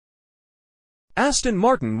Aston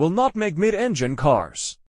Martin will not make mid-engine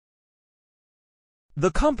cars. The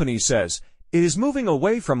company says it is moving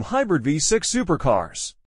away from hybrid V6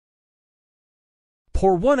 supercars.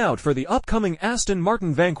 Pour one out for the upcoming Aston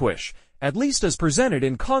Martin Vanquish, at least as presented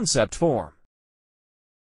in concept form.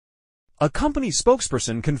 A company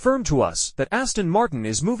spokesperson confirmed to us that Aston Martin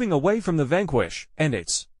is moving away from the Vanquish and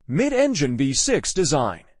its mid-engine V6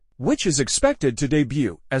 design, which is expected to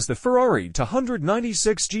debut as the Ferrari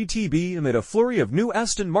 296 GTB amid a flurry of new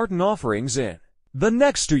Aston Martin offerings in the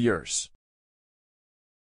next 2 years.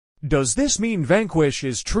 Does this mean Vanquish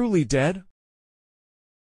is truly dead?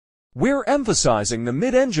 We're emphasizing the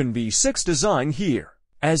mid-engine V6 design here,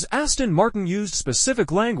 as Aston Martin used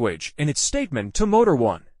specific language in its statement to Motor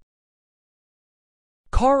One.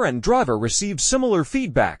 Car and driver received similar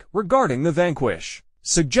feedback regarding the Vanquish,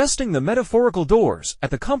 suggesting the metaphorical doors at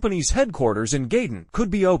the company's headquarters in Gaydon could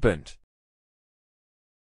be opened.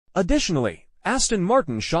 Additionally, Aston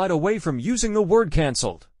Martin shied away from using the word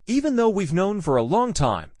cancelled, even though we've known for a long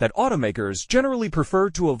time that automakers generally prefer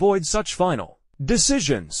to avoid such final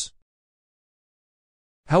decisions.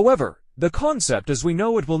 However, the concept as we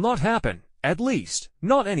know it will not happen, at least,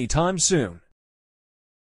 not anytime soon.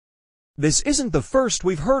 This isn't the first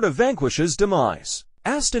we've heard of Vanquish's demise.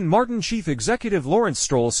 Aston Martin chief executive Lawrence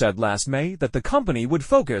Stroll said last May that the company would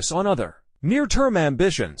focus on other near-term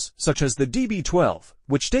ambitions, such as the DB12,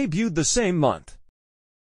 which debuted the same month.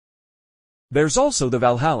 There's also the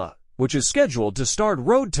Valhalla, which is scheduled to start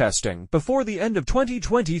road testing before the end of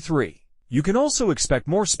 2023. You can also expect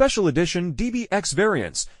more special edition DBX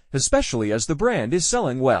variants, especially as the brand is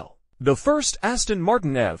selling well. The first Aston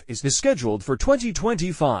Martin EV is scheduled for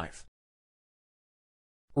 2025.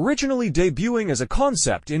 Originally debuting as a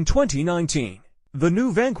concept in 2019, the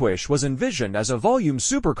new Vanquish was envisioned as a volume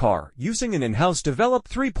supercar using an in-house developed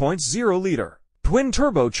 3.0-liter,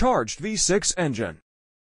 twin-turbocharged V6 engine.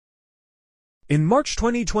 In March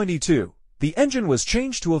 2022, the engine was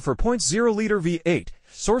changed to a 4.0-liter V8,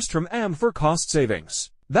 sourced from AM for cost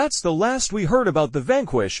savings. That's the last we heard about the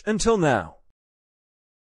Vanquish until now.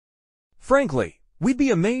 Frankly, we'd be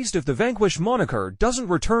amazed if the Vanquish moniker doesn't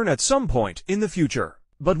return at some point in the future.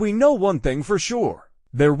 But we know one thing for sure.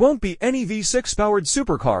 There won't be any V6-powered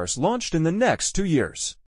supercars launched in the next 2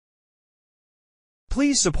 years.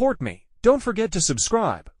 Please support me. Don't forget to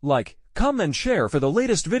subscribe, like, comment and share for the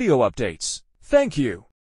latest video updates. Thank you.